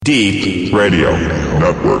Deep Radio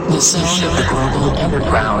Network. The sound of the global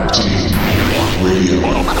underground. Deep Radio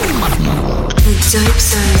Network. The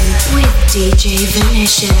DopeZone with DJ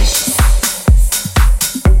Vinicious.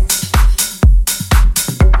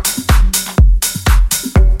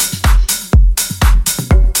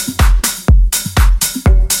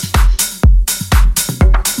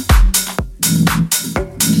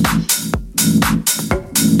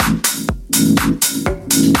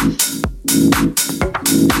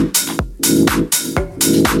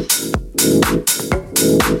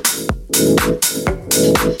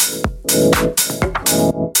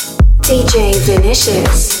 DJ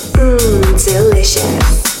Vinicious,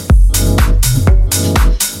 delicious.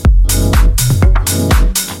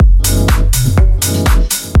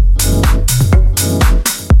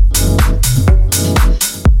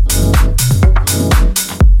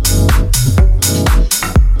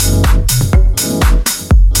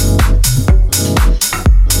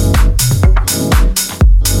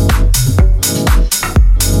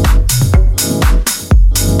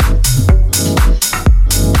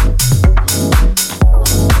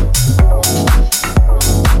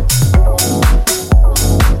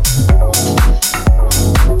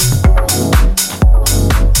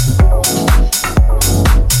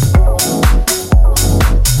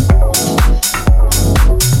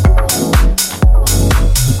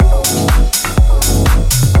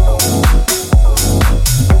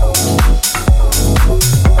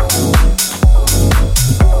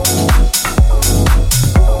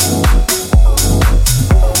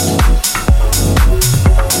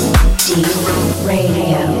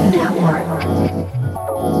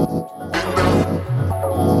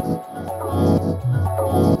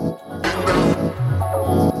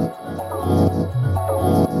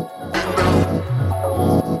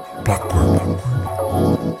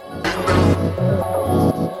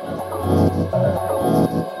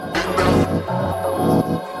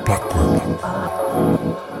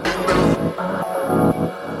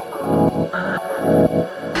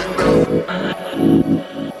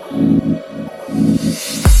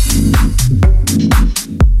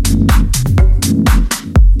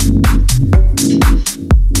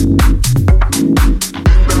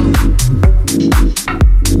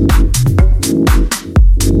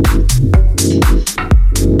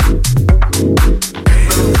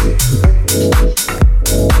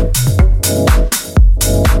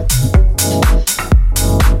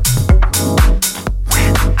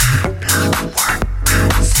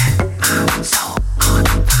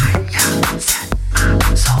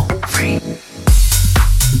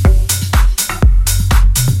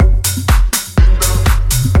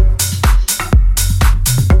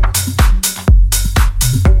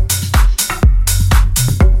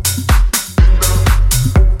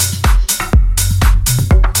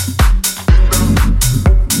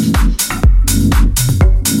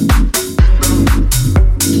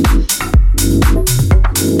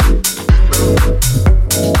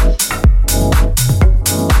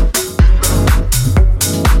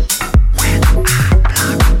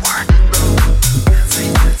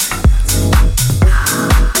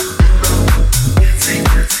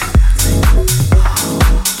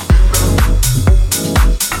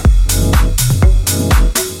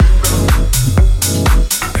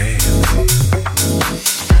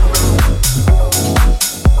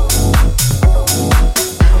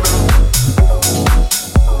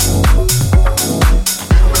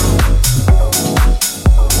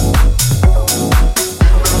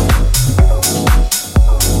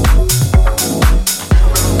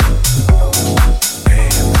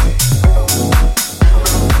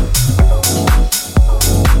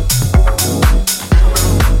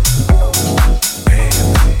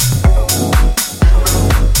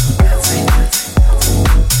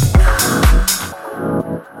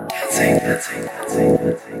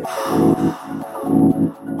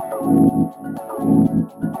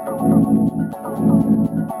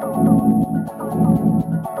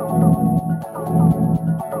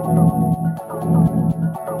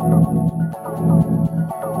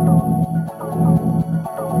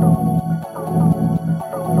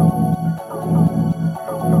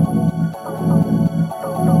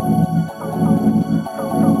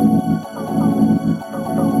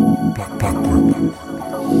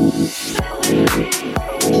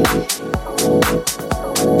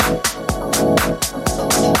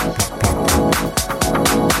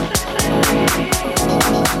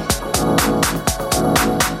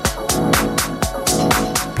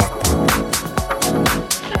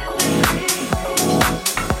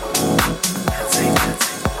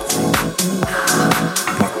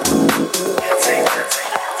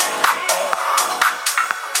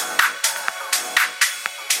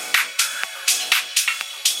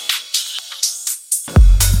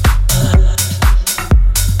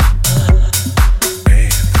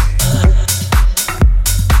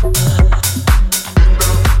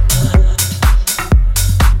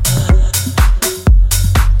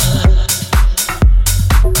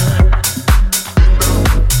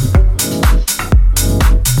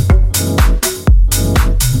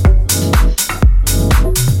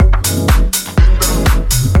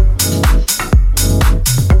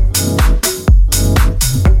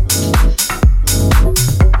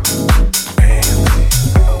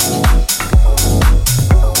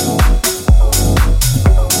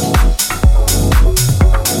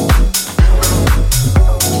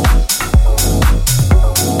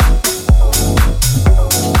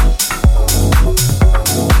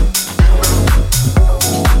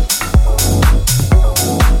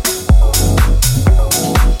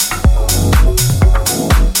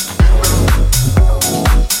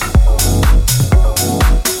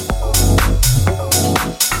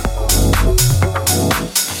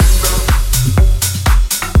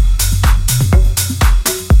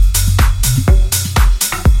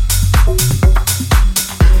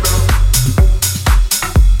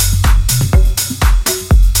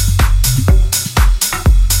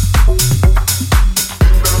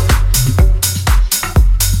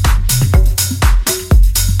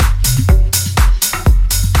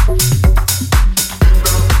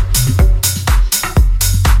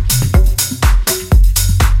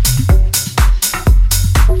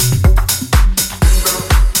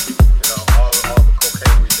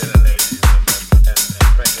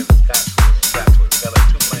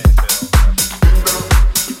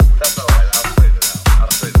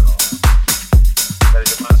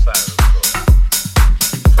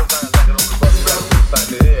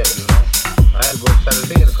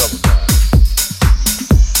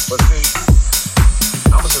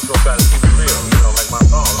 gonna try to keep it real. You know, like my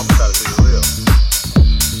song, I'm gonna try to keep it real.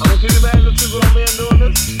 I mean, can you imagine the two grown men doing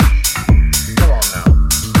this? Come on now.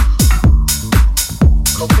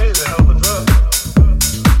 Cocaine is a hell of a drug.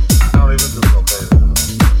 I don't even do cocaine.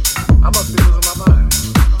 I must be losing my mind.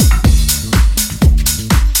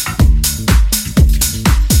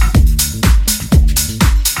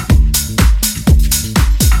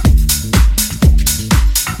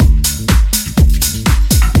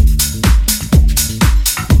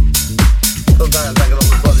 Sometimes I get on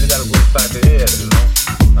the bus, you gotta go inside the head, you know.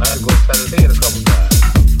 I had to go inside his head a couple times.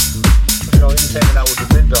 But, you know, he's hanging out with the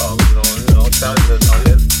big dogs, Charlie doesn't know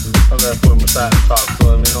yet. I'm gonna put him aside and talk to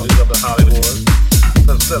him, you know, he's up in Hollywood.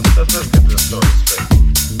 Let's get this story straight.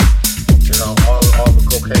 You know, all the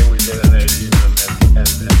cocaine we did in the 80s and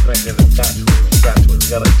drinking and got to it. We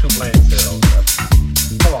got like 2 plane sales.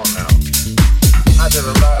 Come on now. I did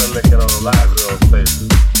a lot of licking on a lot of girls' faces.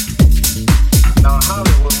 Now in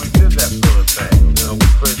Hollywood we did that sort of thing. You know, we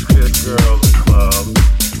French kissed girls in clubs.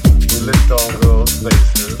 We licked on girls'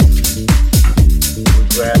 faces. We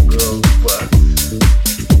grabbed girls' butts.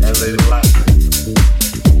 And they liked it.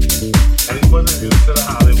 And he wasn't used to the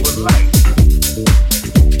Hollywood life.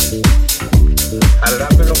 How did I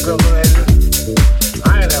pick up girls in the 80s?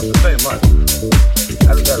 I didn't have to say much.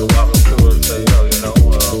 I just had to walk up to her and say,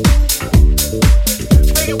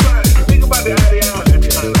 think about the ideology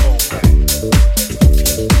behind the whole thing.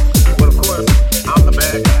 But of course, I'm the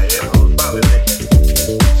bad guy, so it's probably me.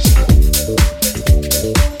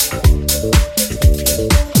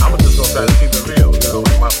 I'm just gonna try to keep it real,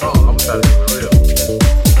 like my song, I'm gonna try to keep it real.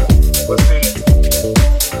 But see,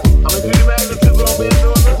 I mean, can you imagine the two grown men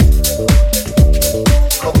doing this?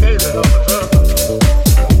 Cocaine is a hell of a drug.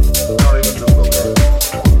 I don't even do cocaine.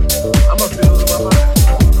 I must be losing my mind.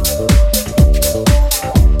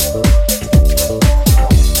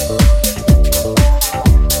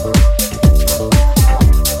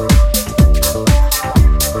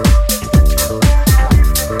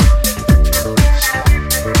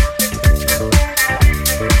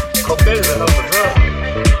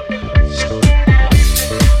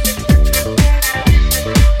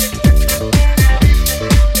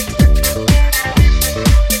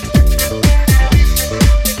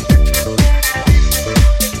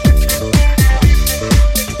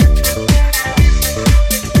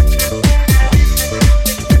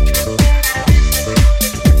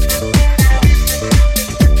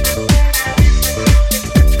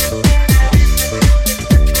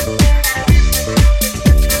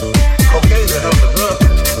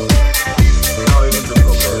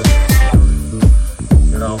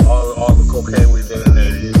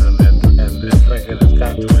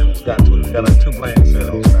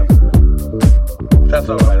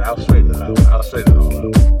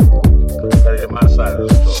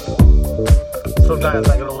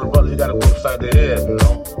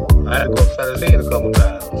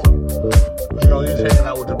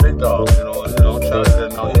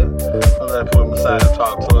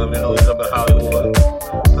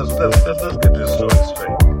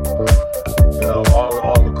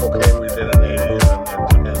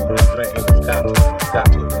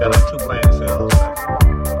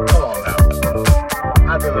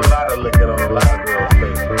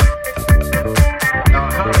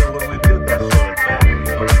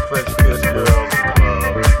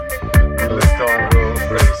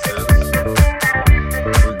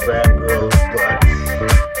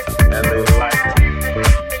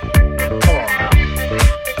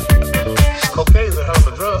 Cocaine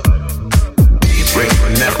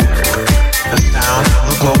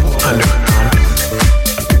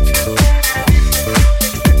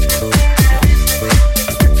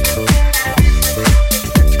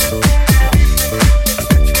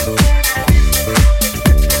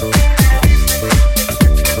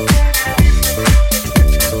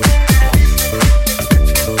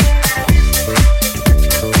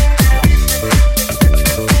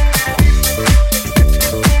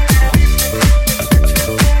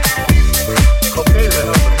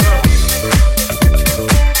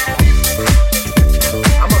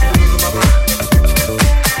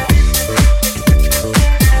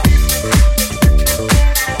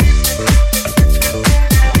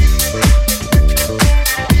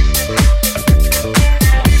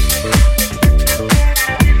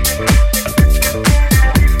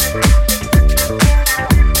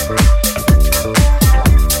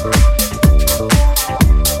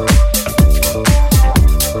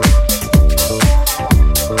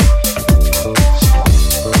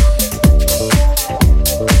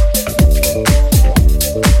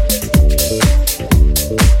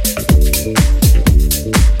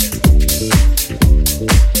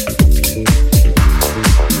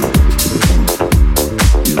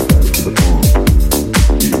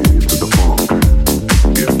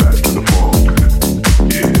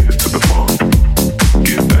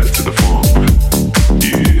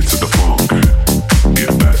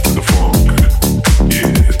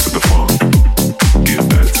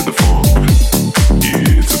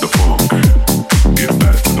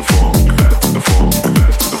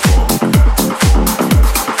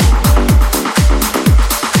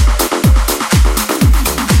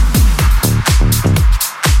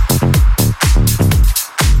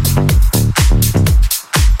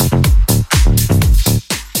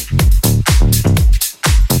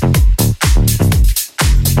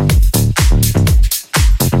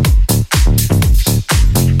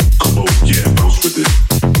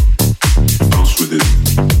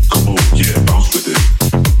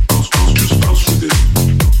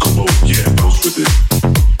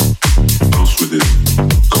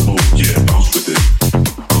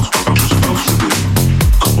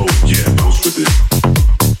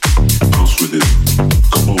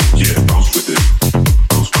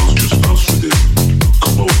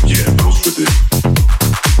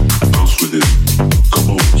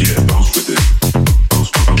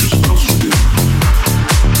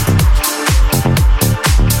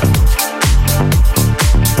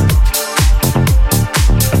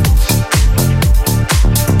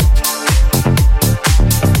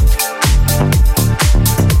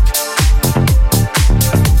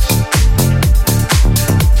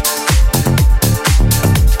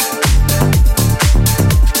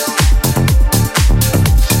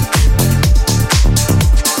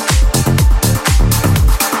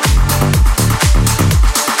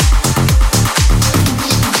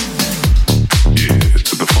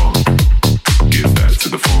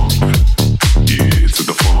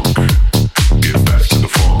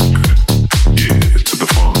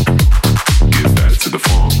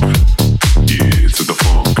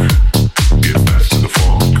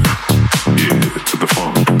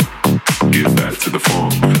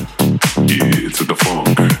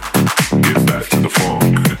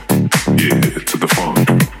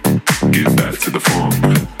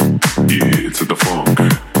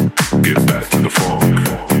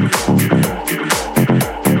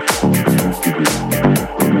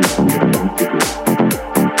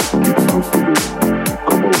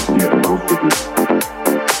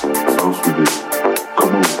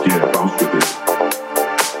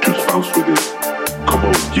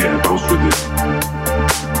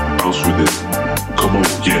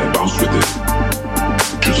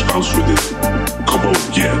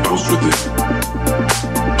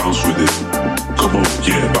bounce with it. Come on,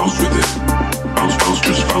 yeah, bounce with it. Bounce, bounce,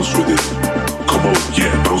 just bounce with it. Come on,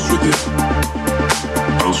 yeah, bounce with it.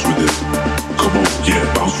 Bounce with it. Come on, yeah,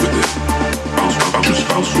 bounce with it. Bounce, bounce, just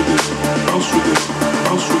bounce with it. Bounce with it.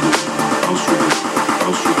 Bounce with it. Bounce with it.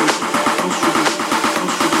 Bounce with it. Bounce with it.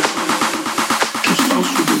 Bounce with it. Just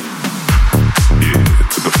bounce with it. Yeah,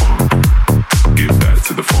 to the funk. Get back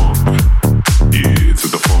to the funk. Yeah, to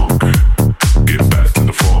the funk. Get back to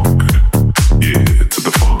the funk. Yeah, to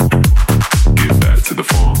the funk. Get back to the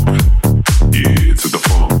funk. Yeah, to the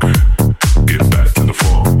funk. Get back to the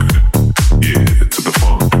funk. Yeah, to the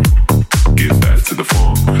funk. Get back to the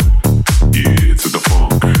funk. Yeah, to the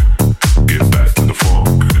funk. Get back to the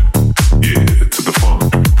funk.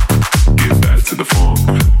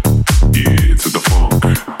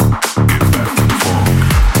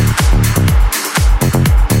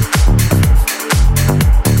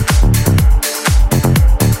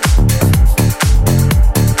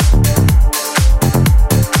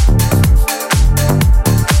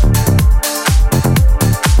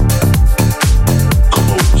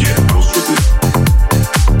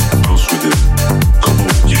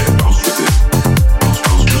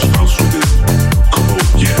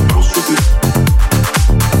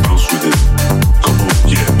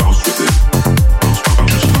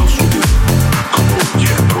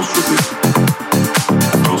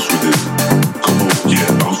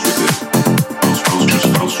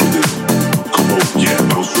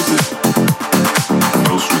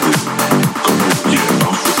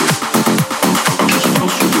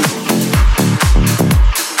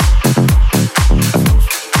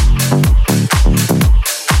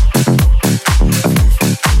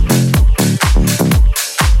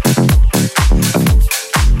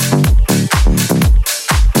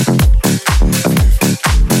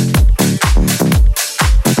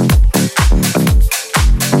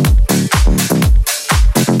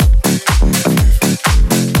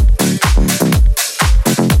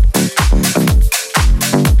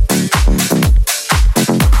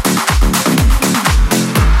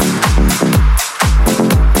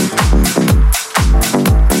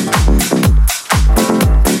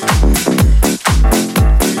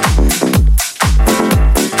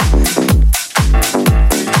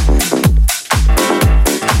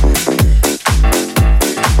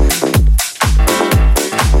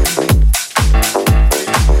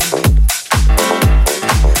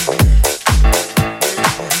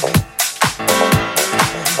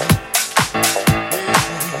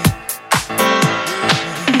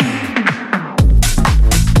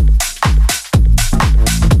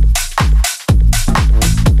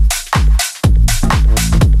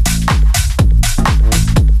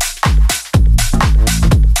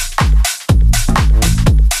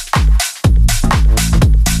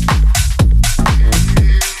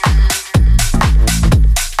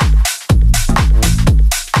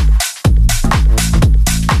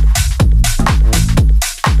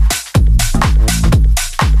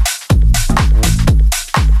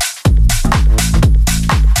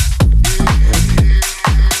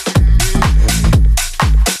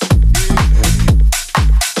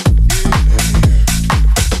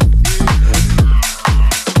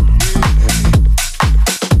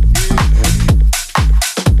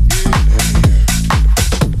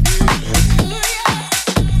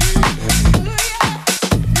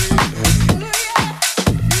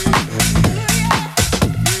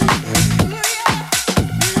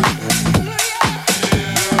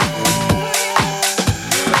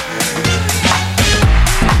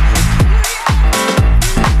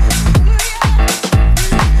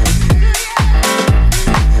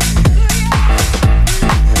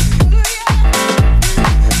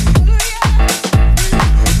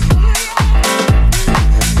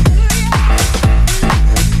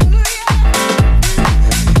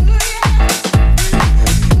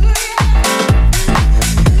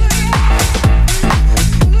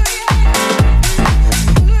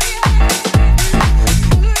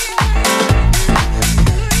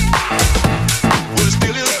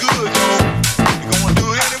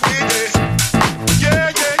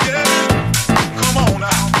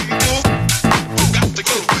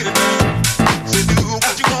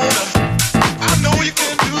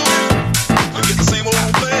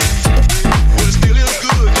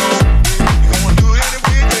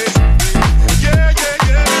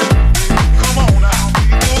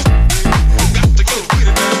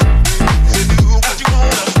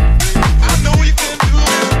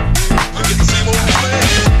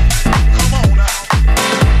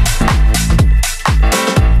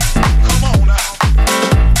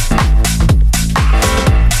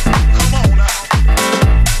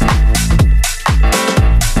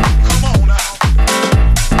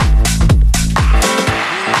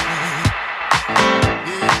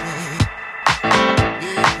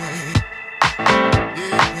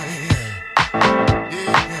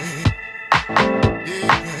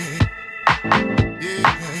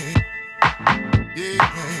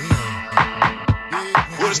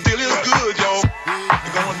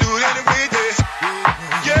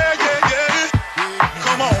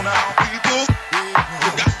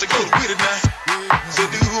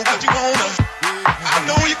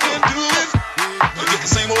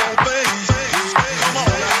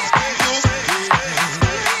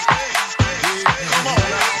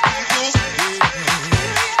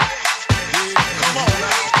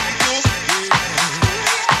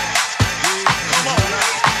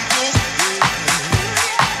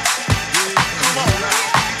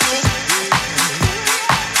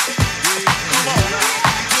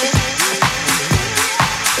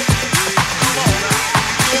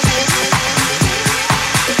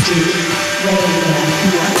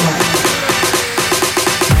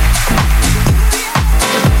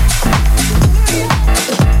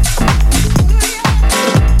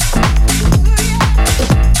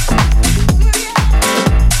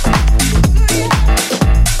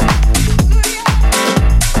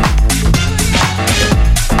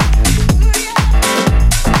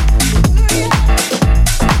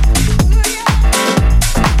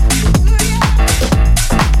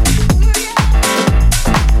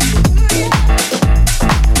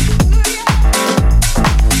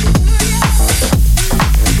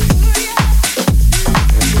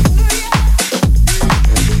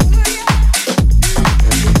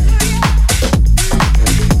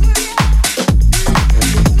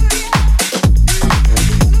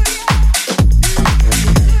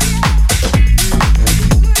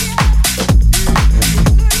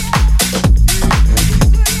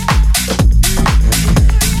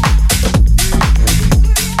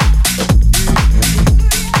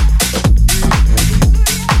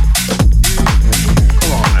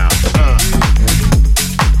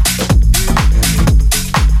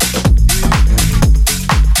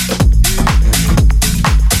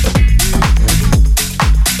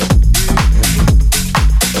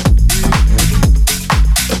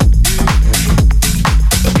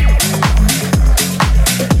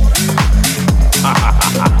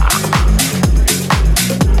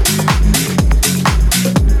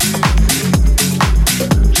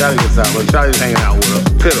 Charlie gets out, but Charlie's hanging out with us.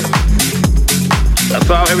 Pitiful. That's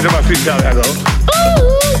all. Every time I see Charlie, I go,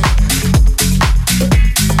 ooh.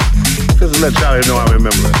 Just to let Charlie know I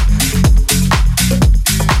remember it.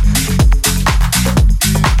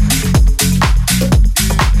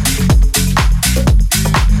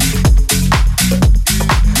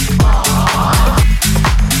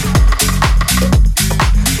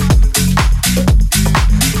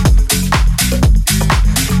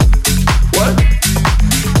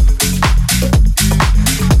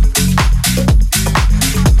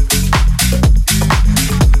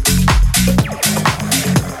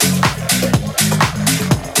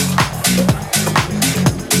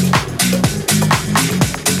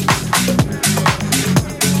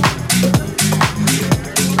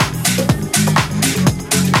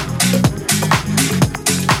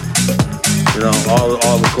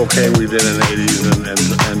 Cocaine we did in the 80s and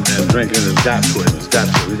drinking has got to it. It's got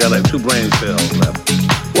to it. We got like 2 brain cells left.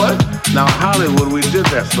 What? Now, Hollywood, we did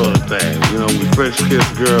that sort of thing. You know, we French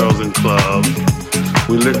kissed girls in clubs.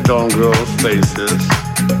 We licked on girls' faces.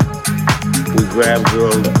 We grabbed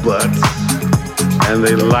girls' butts. And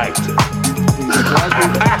they liked it.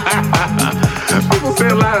 People say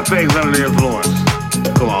a lot of things under the influence.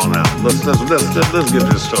 Come on now. Let's get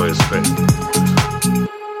this story straight.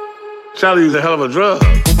 Charlie used a hell of a drug.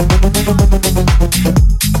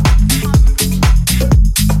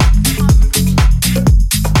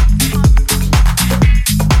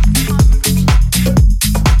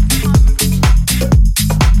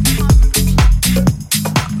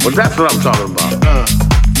 But that's what I'm talking about.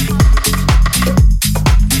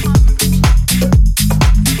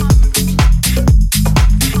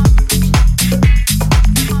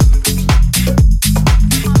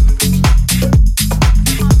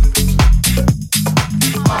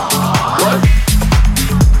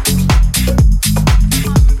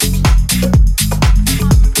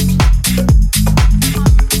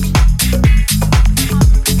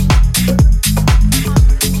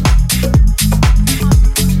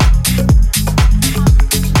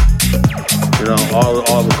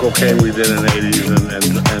 Cocaine we did in the 80s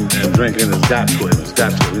and drinking has got to it. It's got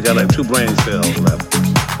to it. We got like 2 brain cells left.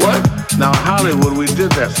 What? Now, in Hollywood, we did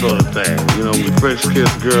that sort of thing. You know, we French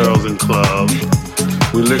kissed girls in clubs.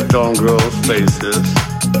 We licked on girls' faces.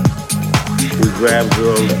 We grabbed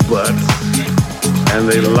girls' butts. And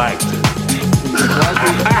they liked it.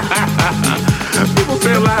 People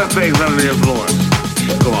say a lot of things under the influence.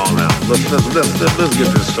 Come on now. Let's get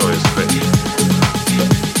this story straight.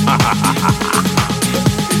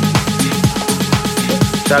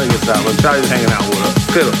 Charlie gets out, but Charlie's hanging out with us.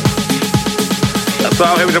 Pitiful. That's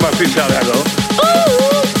all. Every time I see Charlie, I go,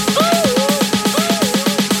 ooh.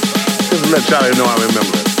 Just to let Charlie know I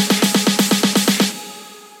remember it.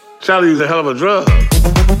 Charlie used a hell of a drug.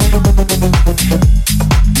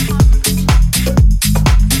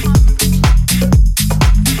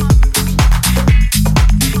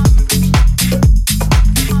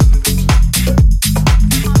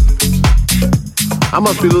 I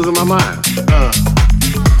must be losing my mind.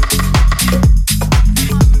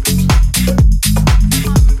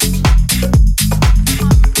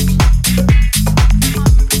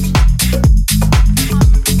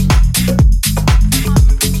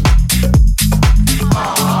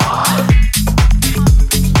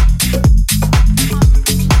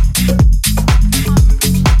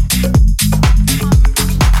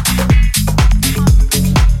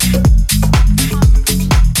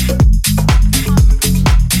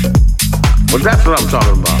 But that's what I'm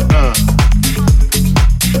talking about.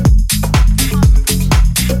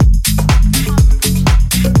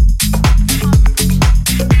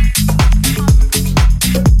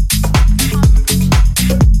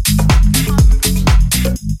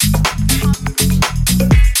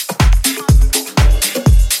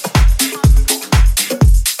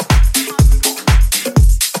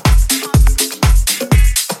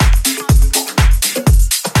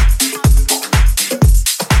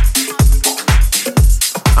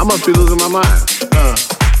 I must be losing my mind.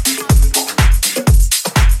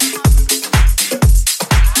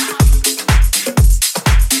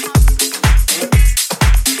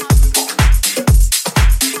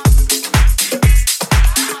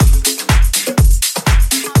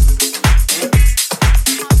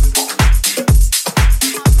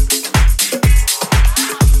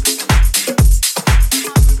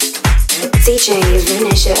 DJ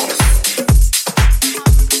Vinicious.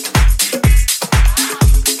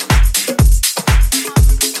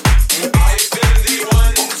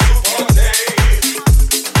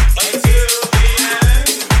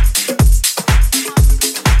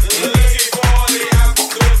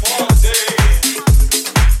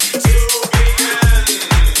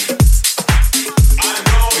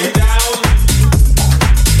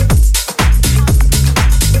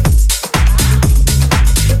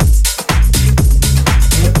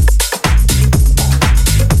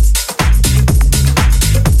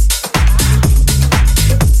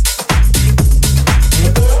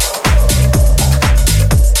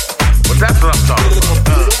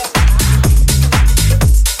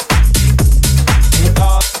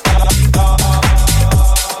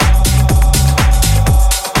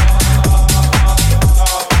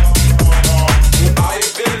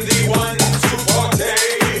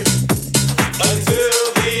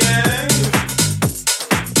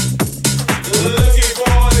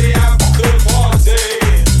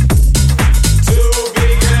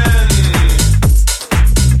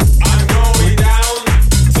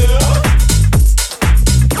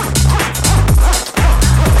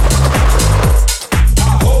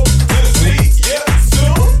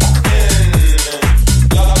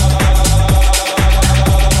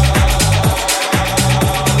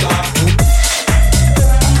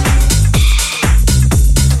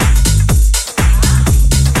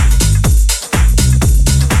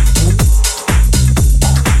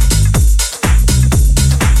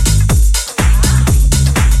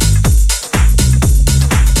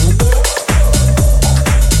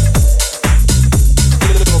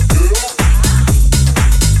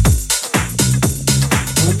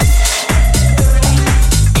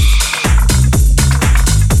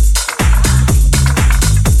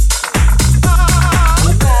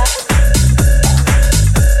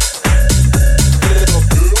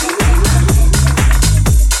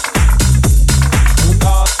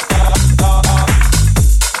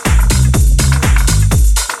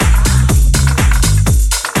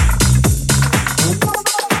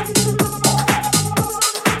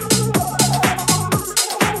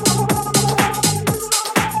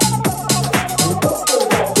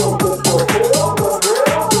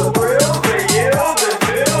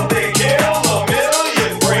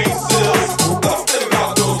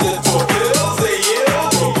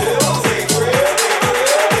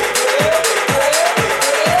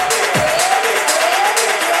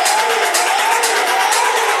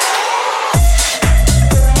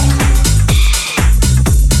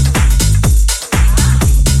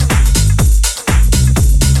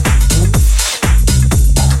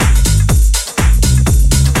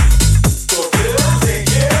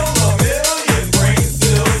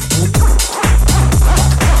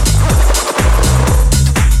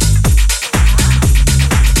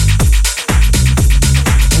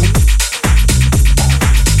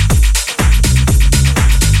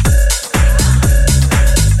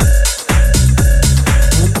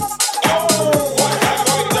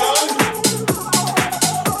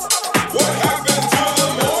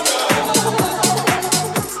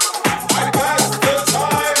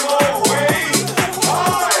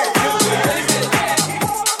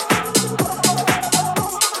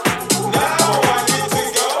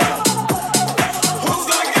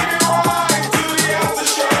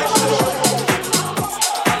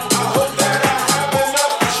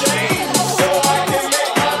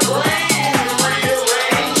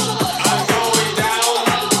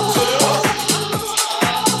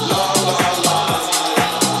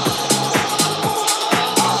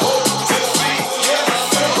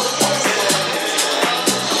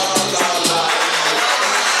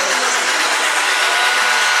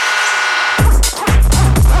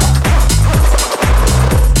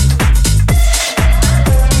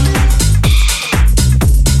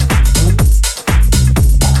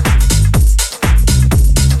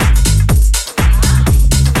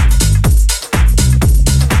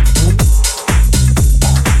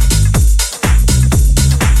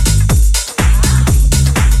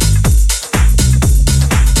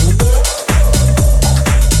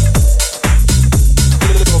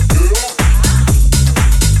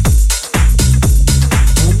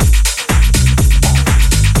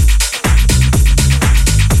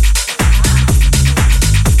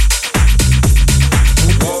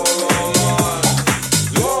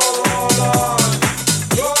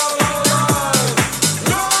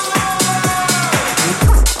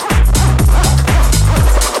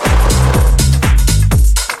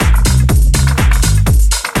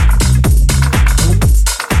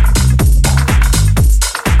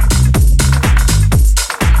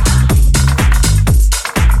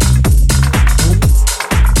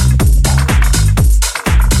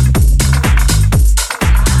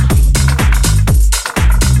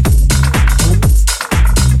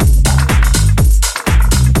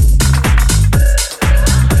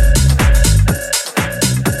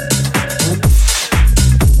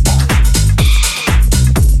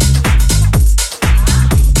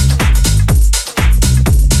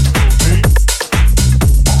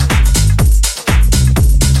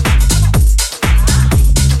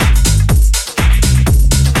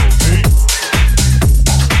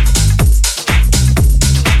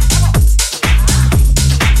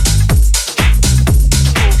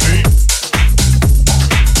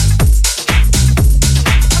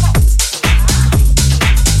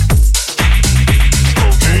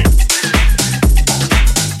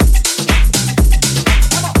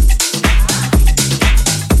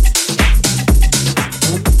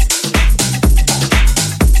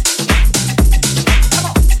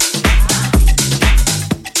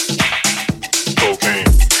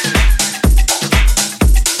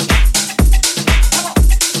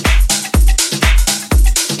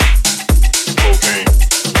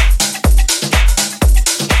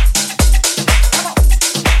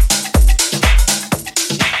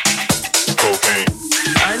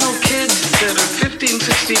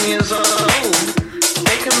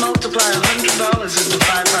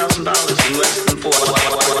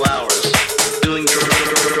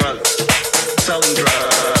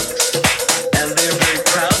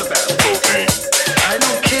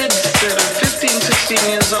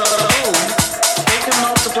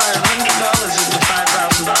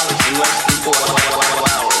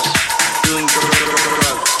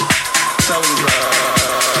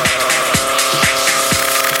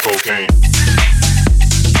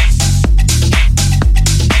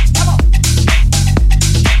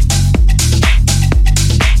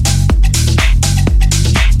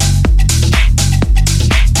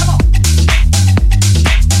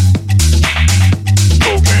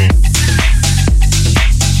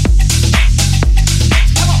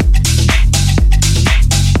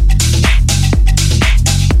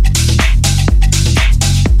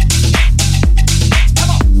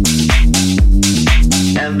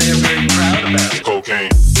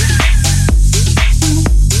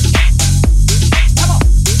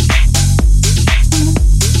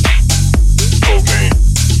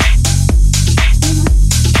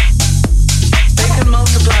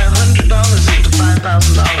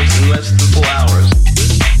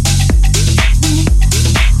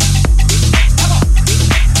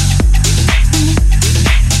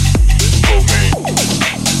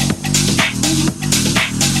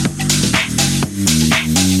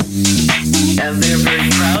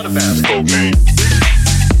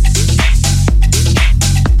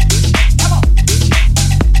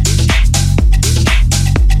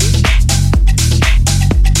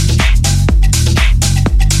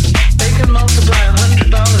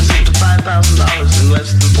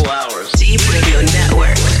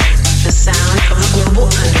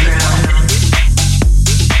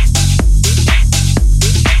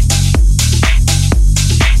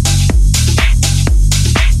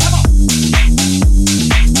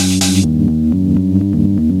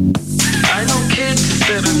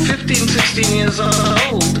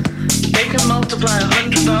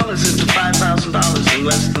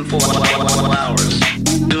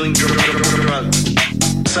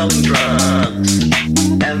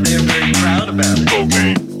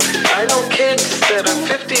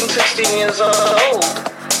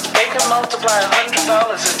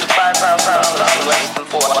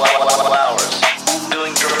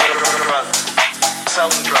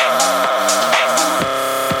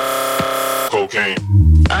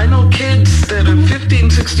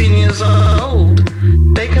 16 years old,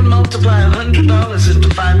 they can multiply $100 into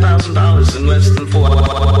 $5,000 in less than 4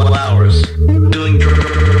 hours, doing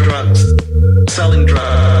drugs, selling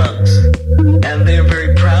drugs, and they're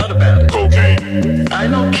very proud about it. Okay. I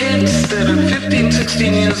know kids that are 15,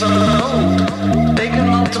 16 years old, they can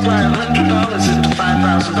multiply $100 into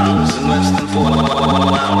 $5,000 in less than 4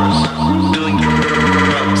 hours, doing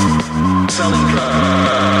drugs, selling drugs.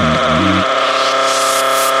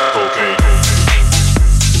 Cocaine.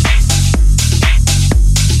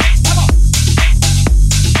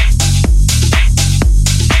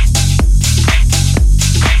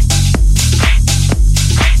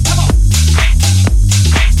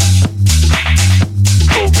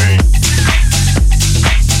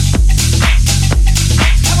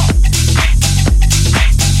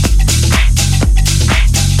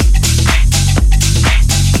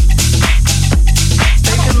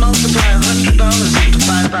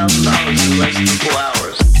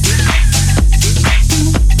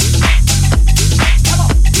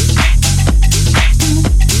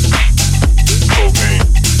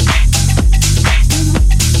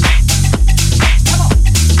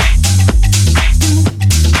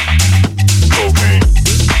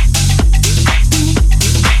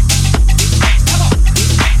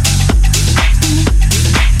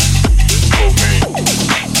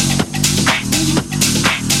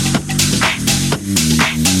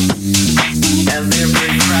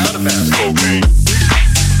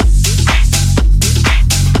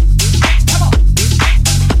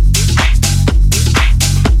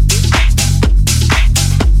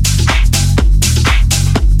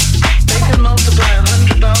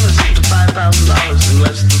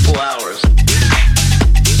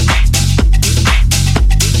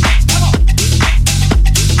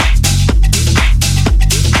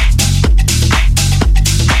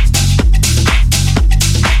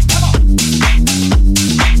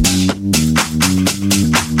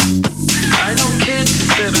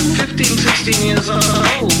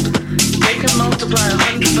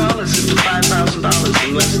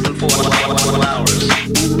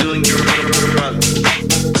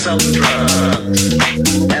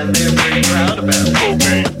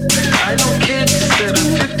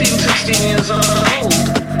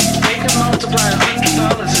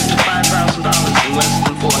 $100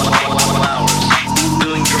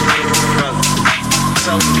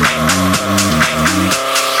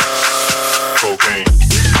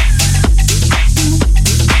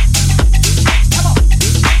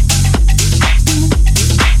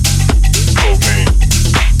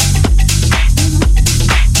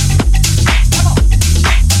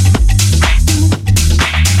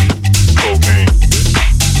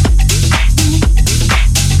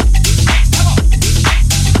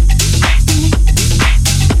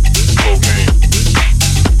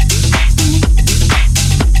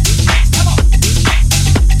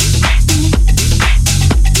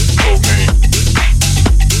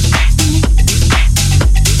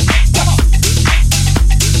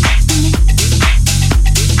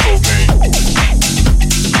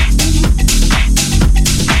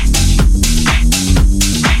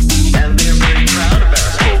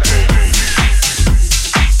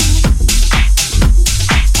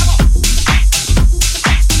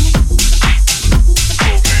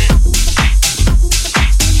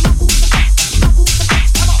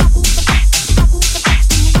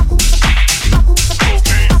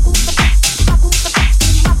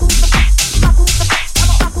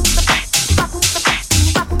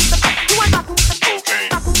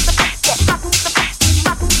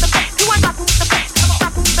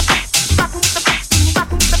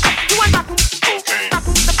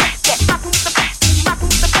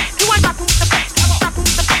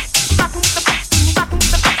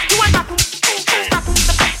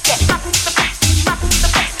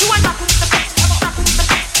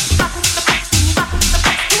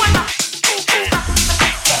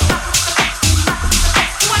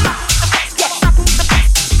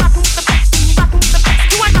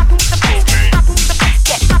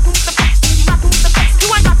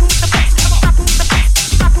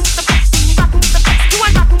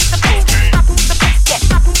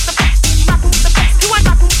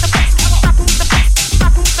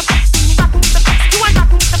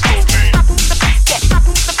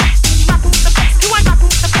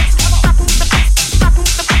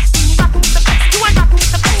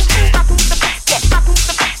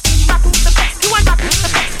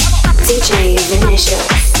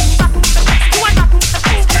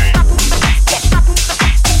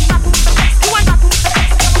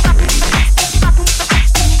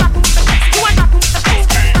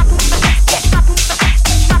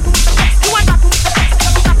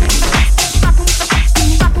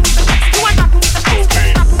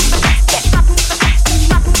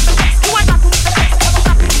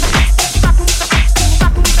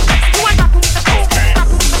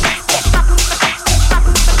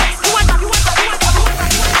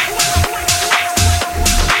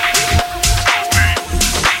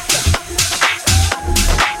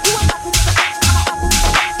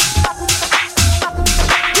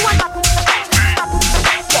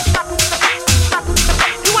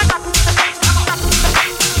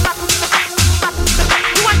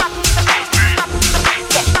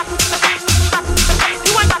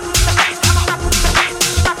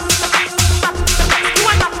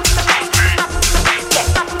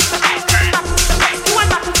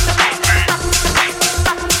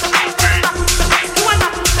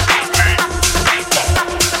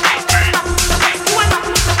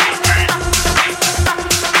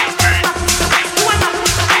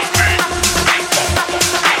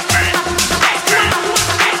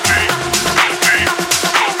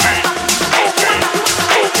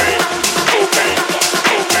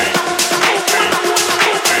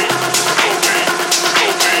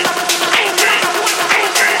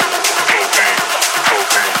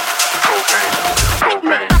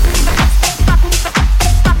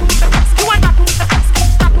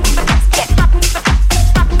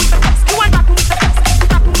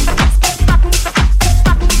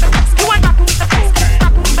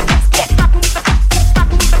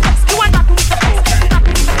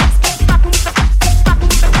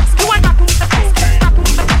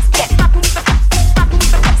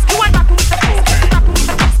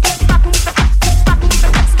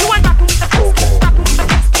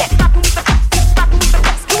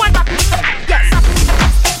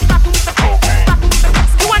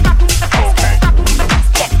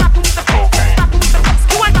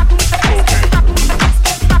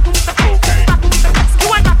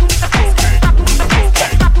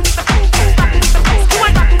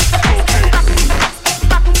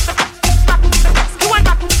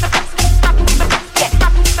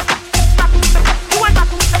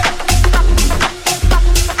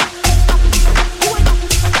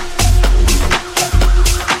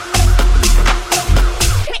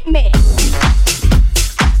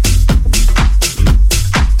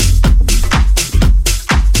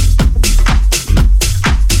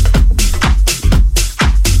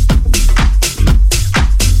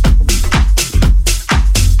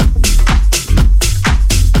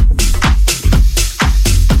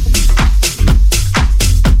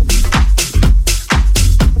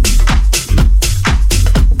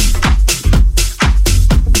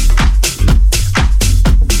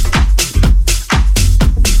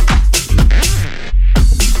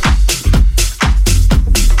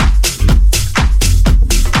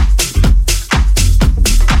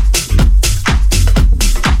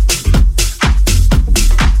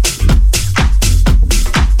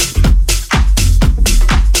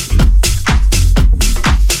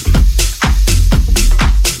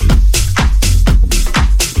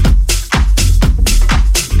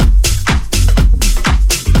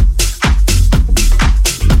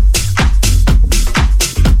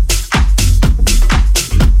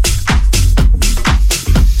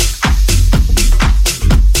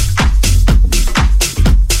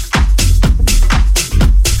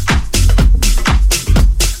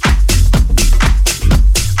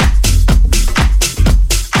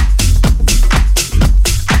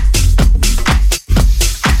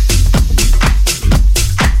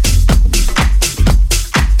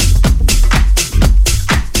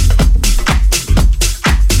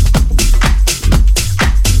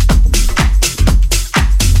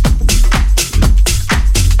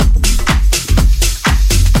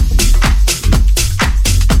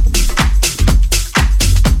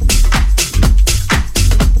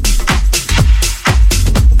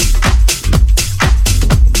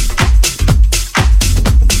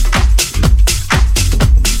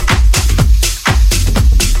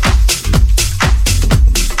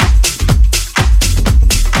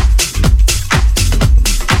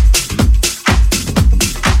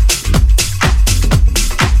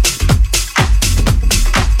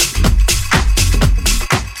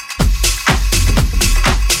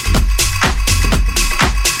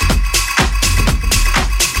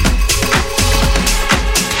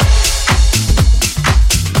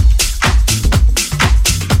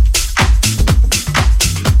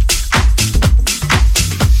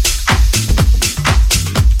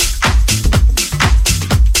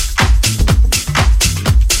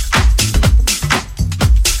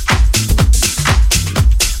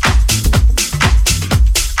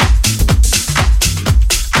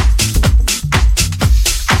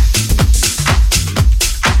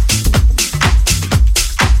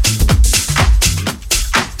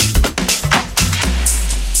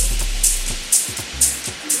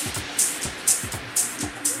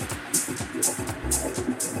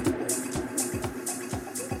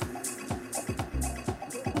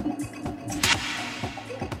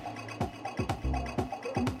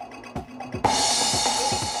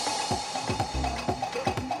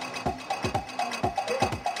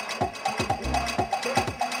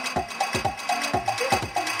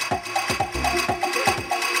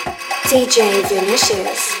 DJ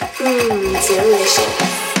Vinicious. Delicious.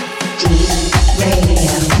 Deep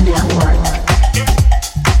Radio Network.